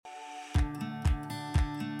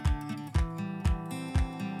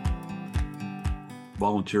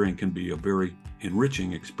volunteering can be a very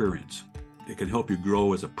enriching experience. It can help you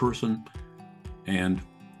grow as a person, and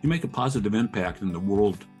you make a positive impact in the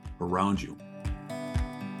world around you.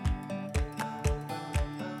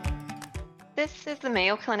 This is the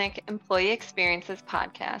Mayo Clinic Employee Experiences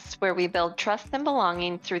podcast, where we build trust and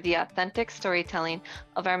belonging through the authentic storytelling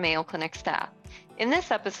of our Mayo Clinic staff. In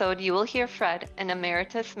this episode, you will hear Fred, an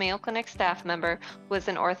emeritus Mayo Clinic staff member who was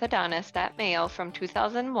an orthodontist at Mayo from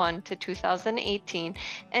 2001 to 2018,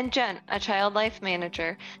 and Jenn, a child life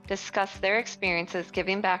manager, discuss their experiences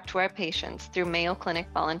giving back to our patients through Mayo Clinic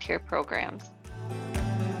volunteer programs.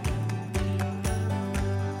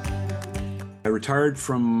 I retired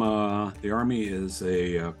from the Army as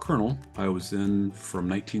a colonel. I was in from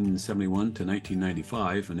 1971 to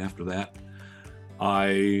 1995, and after that,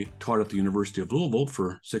 I taught at the University of Louisville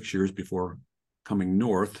for 6 years before coming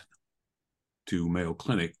north to Mayo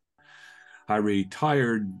Clinic. I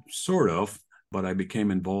retired, sort of, but I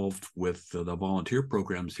became involved with the volunteer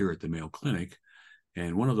programs here at the Mayo Clinic,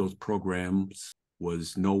 and one of those programs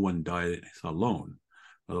was No One Dies Alone,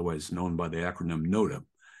 otherwise known by the acronym NODA.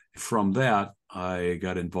 From that, I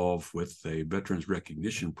got involved with a veterans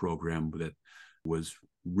recognition program that was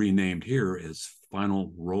renamed here as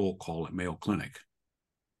Final Roll Call at Mayo Clinic.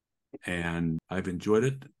 And I've enjoyed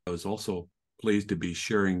it. I was also pleased to be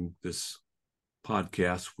sharing this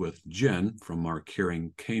podcast with Jenn from our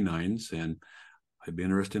Caring Canines, and I'd be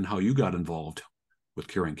interested in how you got involved with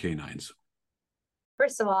Caring Canines.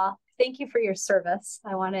 First of all, thank you for your service.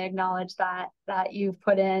 I want to acknowledge that you've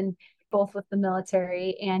put in both with the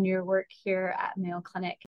military and your work here at Mayo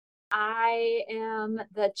Clinic. I am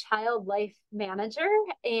the child life manager,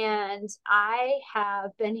 and I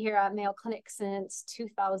have been here at Mayo Clinic since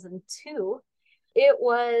 2002. It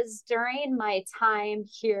was during my time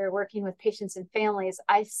here working with patients and families,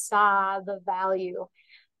 I saw the value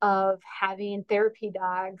of having therapy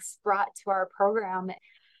dogs brought to our program.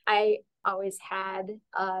 I always had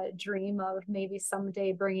a dream of maybe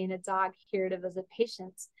someday bringing a dog here to visit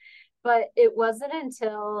patients. But it wasn't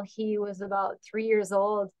until he was about 3 years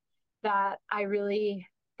old that I really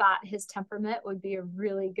thought his temperament would be a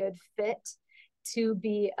really good fit to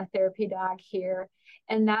be a therapy dog here.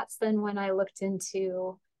 And that's then when I looked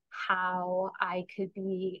into how I could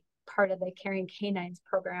be part of the Caring Canines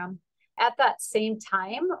program. At that same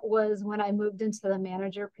time was when I moved into the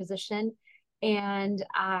manager position, and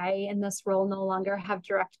I, in this role, no longer have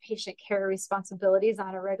direct patient care responsibilities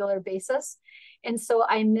on a regular basis. And so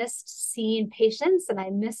I missed seeing patients and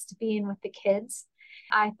I missed being with the kids.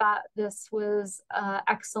 I thought this was an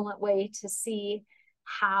excellent way to see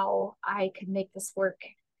how I could make this work.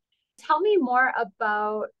 Tell me more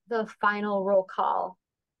about the final roll call.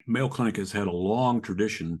 Mayo Clinic has had a long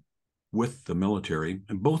tradition with the military,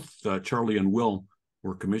 and both Charlie and Will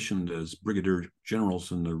were commissioned as brigadier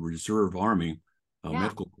generals in the Reserve Army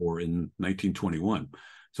Medical Corps in 1921.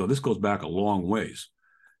 So this goes back a long ways.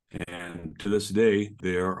 And to this day,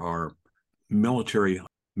 there are military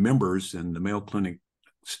members in the Mayo Clinic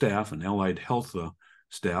staff and allied health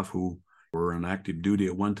staff who were on active duty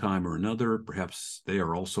at one time or another. Perhaps they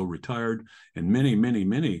are also retired, and many, many,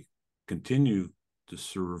 many continue to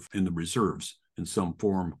serve in the reserves in some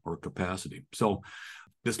form or capacity. So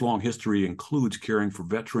this long history includes caring for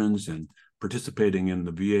veterans and participating in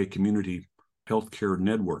the VA Community Healthcare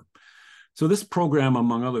Network. So this program,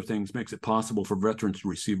 among other things, makes it possible for veterans to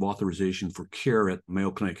receive authorization for care at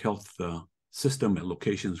Mayo Clinic Health System at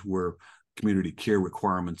locations where community care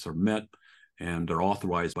requirements are met and are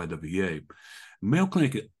authorized by the VA. Mayo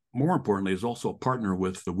Clinic, more importantly, is also a partner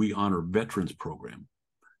with the We Honor Veterans program.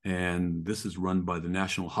 And this is run by the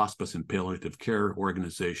National Hospice and Palliative Care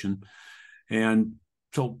Organization. And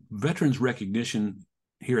so veterans recognition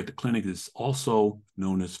here at the clinic is also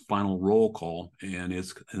known as Final Roll Call, and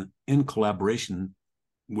is in collaboration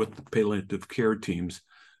with the palliative care teams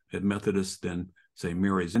at Methodist and St.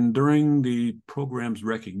 Mary's. And during the program's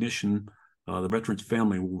recognition, the veteran's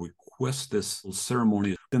family will request this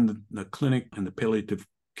ceremony. Then the clinic and the palliative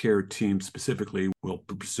care team specifically will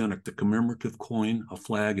present a commemorative coin, a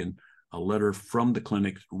flag, and a letter from the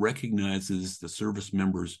clinic recognizes the service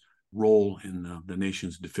members' role in the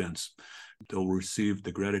nation's defense. They'll receive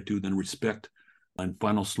the gratitude and respect and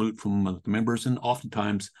final salute from the members, and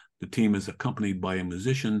oftentimes the team is accompanied by a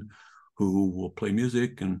musician who will play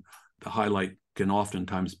music, and the highlight can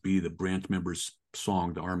oftentimes be the branch members'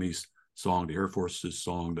 song, the Army's song, the Air Force's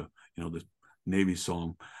song, the Navy's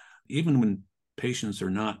song. Even when patients are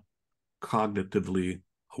not cognitively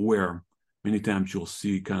aware, many times you'll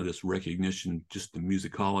see kind of this recognition, just the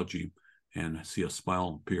musicology, and see a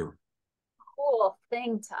smile appear. Cool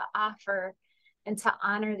thing to offer and to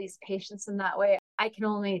honor these patients in that way. I can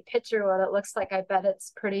only picture what it looks like. I bet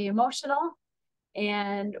it's pretty emotional.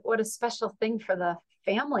 And what a special thing for the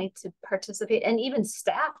family to participate and even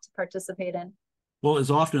staff to participate in. Well,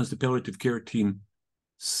 as often as the palliative care team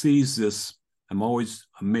sees this, I'm always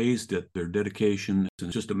amazed at their dedication.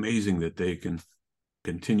 It's just amazing that they can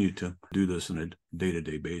continue to do this on a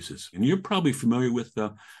day-to-day basis. And you're probably familiar with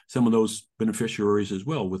some of those beneficiaries as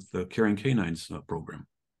well with the Caring Canines program.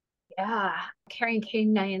 Yeah, Caring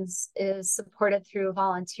Canines is supported through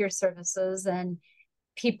volunteer services, and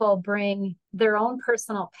people bring their own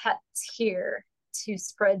personal pets here to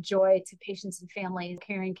spread joy to patients and families.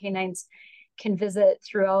 Caring Canines can visit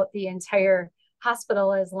throughout the entire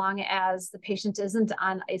hospital as long as the patient isn't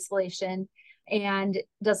on isolation and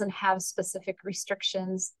doesn't have specific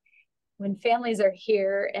restrictions. When families are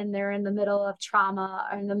here and they're in the middle of trauma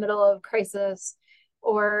or in the middle of crisis,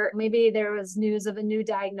 or maybe there was news of a new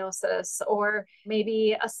diagnosis, or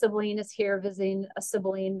maybe a sibling is here visiting a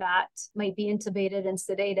sibling that might be intubated and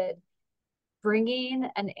sedated, bringing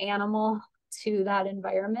an animal to that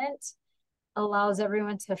environment allows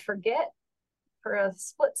everyone to forget for a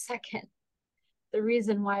split second the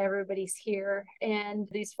reason why everybody's here. And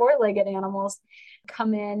these four-legged animals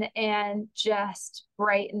come in and just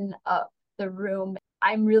brighten up the room.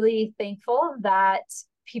 I'm really thankful that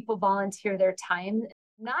people volunteer their time.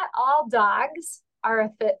 Not all dogs are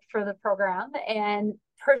a fit for the program. And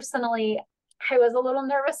personally, I was a little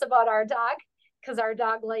nervous about our dog because our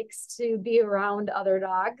dog likes to be around other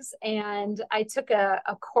dogs. And I took a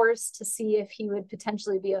course to see if he would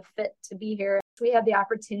potentially be a fit to be here. We had the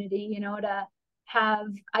opportunity, to have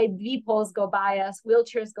IV poles go by us,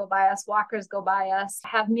 wheelchairs go by us, walkers go by us,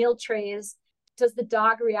 have meal trays. Does the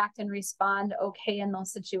dog react and respond okay in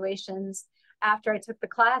those situations? After I took the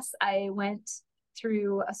class, I went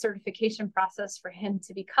through a certification process for him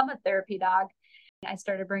to become a therapy dog. I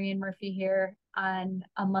started bringing Murphy here on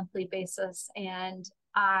a monthly basis, and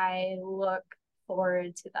I look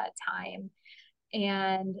forward to that time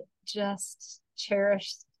and just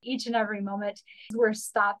cherish each and every moment. We're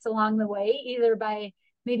stopped along the way, either by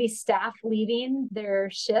maybe staff leaving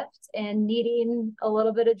their shift and needing a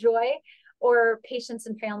little bit of joy, or patients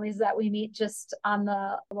and families that we meet just on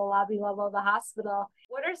the lobby level of the hospital.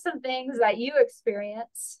 What are some things that you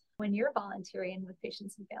experience when you're volunteering with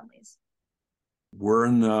patients and families? We're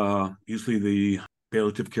in usually the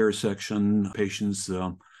palliative care section. Patients,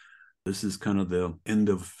 this is kind of the end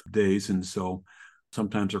of days, and so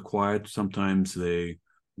sometimes they're quiet, sometimes they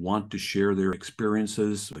want to share their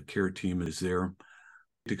experiences. The care team is there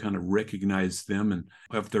to kind of recognize them. And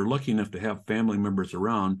if they're lucky enough to have family members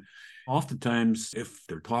around, oftentimes, if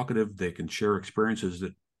they're talkative, they can share experiences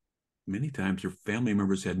that many times their family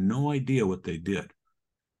members had no idea what they did.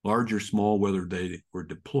 Large or small, whether they were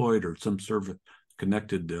deployed or some sort of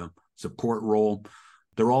connected support role,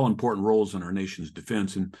 they're all important roles in our nation's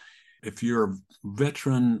defense. And if you're a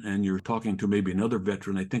veteran and you're talking to maybe another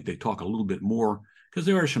veteran, I think they talk a little bit more because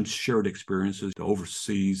there are some shared experiences to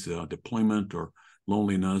overseas deployment or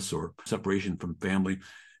loneliness or separation from family.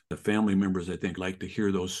 The family members, I think, like to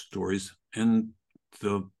hear those stories, and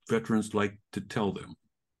the veterans like to tell them.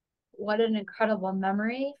 What an incredible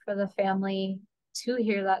memory for the family to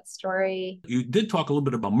hear that story. You did talk a little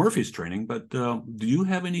bit about Murphy's training, but do you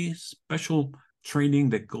have any special training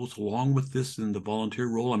that goes along with this in the volunteer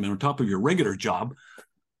role? I mean, on top of your regular job.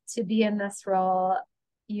 To be in this role,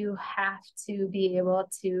 you have to be able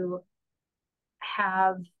to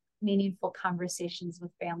have meaningful conversations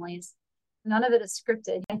with families. None of it is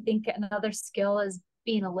scripted. I think another skill is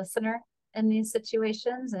being a listener in these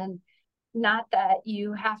situations, and not that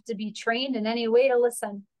you have to be trained in any way to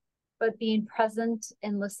listen, but being present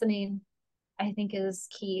and listening, I think, is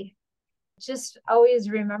key. Just always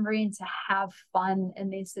remembering to have fun in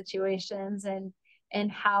these situations,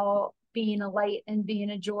 and how being a light and being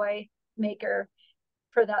a joy maker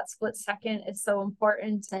for that split second is so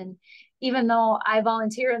important. And even though I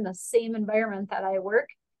volunteer in the same environment that I work,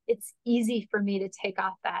 it's easy for me to take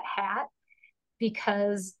off that hat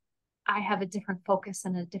because I have a different focus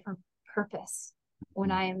and a different purpose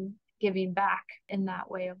when I'm giving back in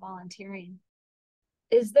that way of volunteering.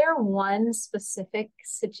 Is there one specific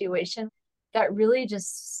situation that really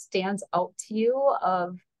just stands out to you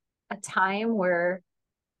of a time where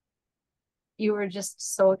you were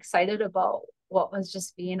just so excited about what was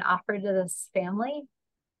just being offered to this family?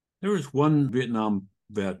 There was one Vietnam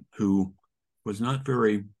vet who was not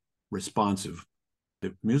very responsive.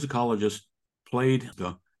 The musicologist played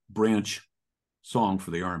the branch song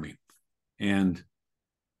for the Army, and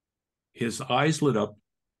his eyes lit up,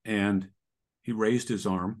 and he raised his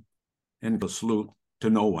arm and a salute to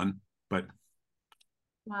no one, but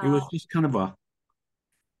Wow. it was just kind of a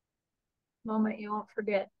moment you won't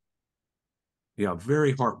forget. Yeah,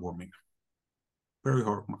 very heartwarming. Very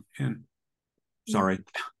heartwarming. And sorry.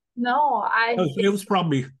 No, it was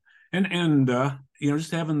probably and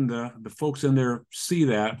just having the folks in there see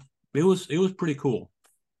that, it was pretty cool.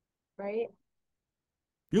 Right.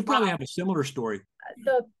 You probably have a similar story.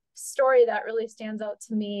 The story that really stands out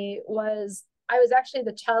to me was I was actually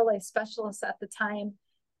the child life specialist at the time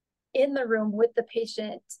in the room with the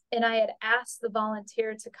patient, and I had asked the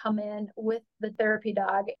volunteer to come in with the therapy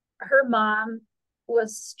dog. Her mom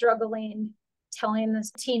was struggling, telling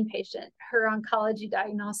this teen patient her oncology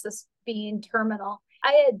diagnosis being terminal.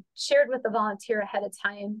 I had shared with the volunteer ahead of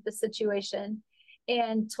time the situation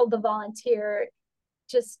and told the volunteer,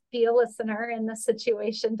 just be a listener in this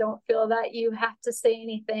situation. Don't feel that you have to say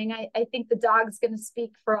anything. I think the dog's going to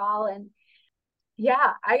speak for all. And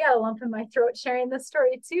yeah, I got a lump in my throat sharing this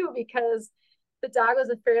story too, because the dog was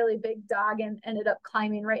a fairly big dog and ended up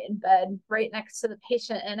climbing right in bed, right next to the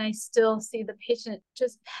patient. And I still see the patient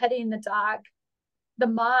just petting the dog. The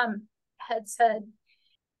mom had said,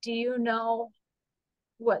 do you know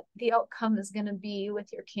what the outcome is going to be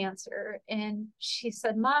with your cancer? And she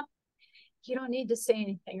said, Mom, you don't need to say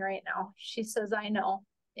anything right now. She says, I know.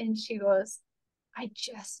 And she goes, I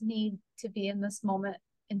just need to be in this moment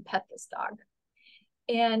and pet this dog.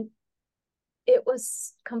 And it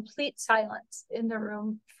was complete silence in the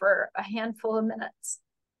room for a handful of minutes.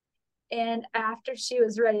 And after she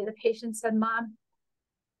was ready, the patient said, Mom,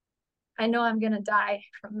 I know I'm going to die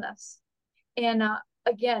from this. And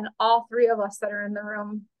again, all three of us that are in the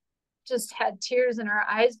room just had tears in our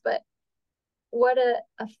eyes, but what an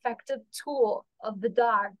effective tool of the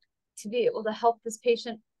dog to be able to help this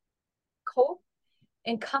patient cope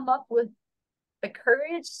and come up with the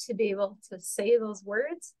courage to be able to say those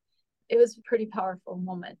words. It was a pretty powerful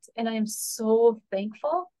moment. And I'm so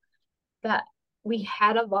thankful that we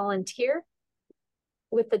had a volunteer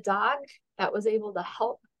with the dog that was able to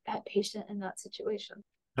help that patient in that situation.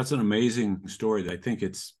 That's an amazing story. I think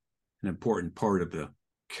it's an important part of the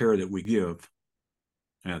care that we give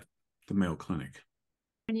at the Mayo Clinic.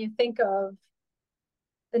 When you think of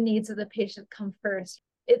the needs of the patient come first,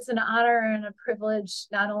 it's an honor and a privilege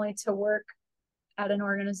not only to work at an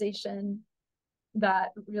organization that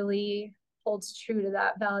really holds true to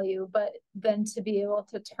that value, but then to be able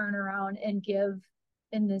to turn around and give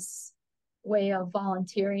in this way of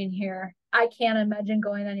volunteering here. I can't imagine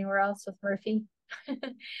going anywhere else with Murphy.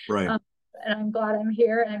 Right. And I'm glad I'm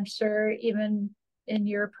here. And I'm sure even in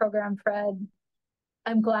your program, Fred,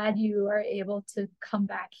 I'm glad you are able to come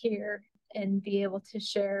back here and be able to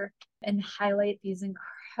share and highlight these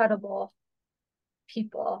incredible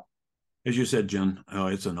people. As you said, Jen,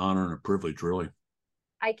 it's an honor and a privilege, really.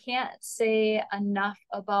 I can't say enough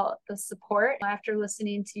about the support. After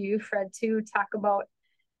listening to you, Fred, too, talk about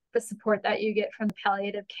the support that you get from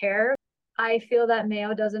palliative care, I feel that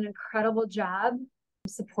Mayo does an incredible job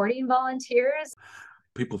supporting volunteers.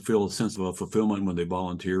 People feel a sense of fulfillment when they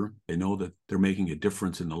volunteer. They know that they're making a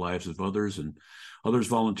difference in the lives of others, and others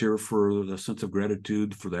volunteer for the sense of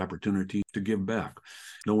gratitude for the opportunity to give back.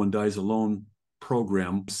 No One Dies Alone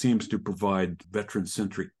program seems to provide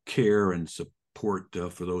veteran-centric care and support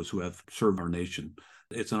for those who have served our nation.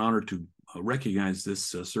 It's an honor to recognize this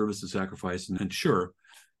service and sacrifice and ensure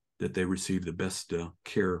that they receive the best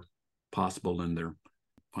care possible in their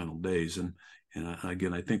final days. And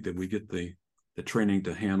again, I think that we get the training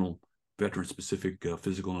to handle veteran-specific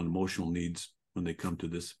physical and emotional needs when they come to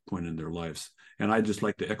this point in their lives. And I'd just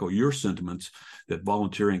like to echo your sentiments that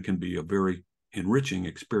volunteering can be a very enriching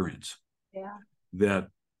experience. Yeah. That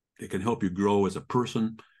it can help you grow as a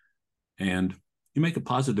person, and you make a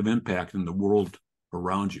positive impact in the world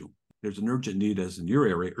around you. There's an urgent need, as in your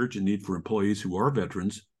area, urgent need for employees who are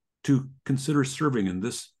veterans to consider serving in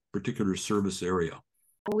this particular service area.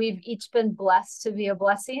 We've each been blessed to be a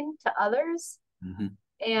blessing to others,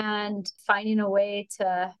 and finding a way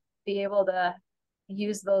to be able to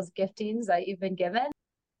use those giftings that you've been given.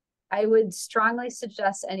 I would strongly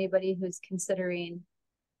suggest anybody who's considering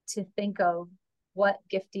to think of what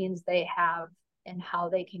giftings they have and how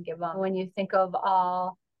they can give them. When you think of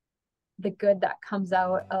all the good that comes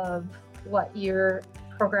out of what your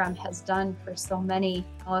program has done for so many,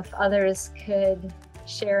 if others could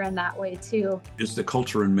share in that way too. It's the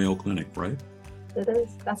culture in Mayo Clinic, right? It is.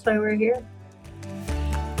 That's why we're here.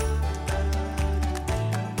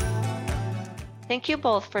 Thank you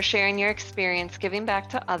both for sharing your experience giving back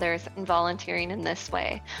to others and volunteering in this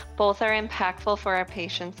way. Both are impactful for our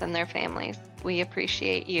patients and their families. We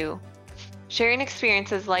appreciate you. Sharing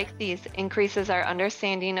experiences like these increases our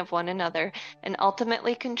understanding of one another and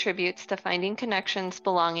ultimately contributes to finding connections,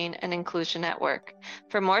 belonging, and inclusion at work.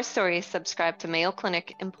 For more stories, subscribe to Mayo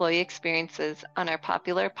Clinic Employee Experiences on our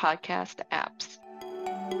popular podcast apps.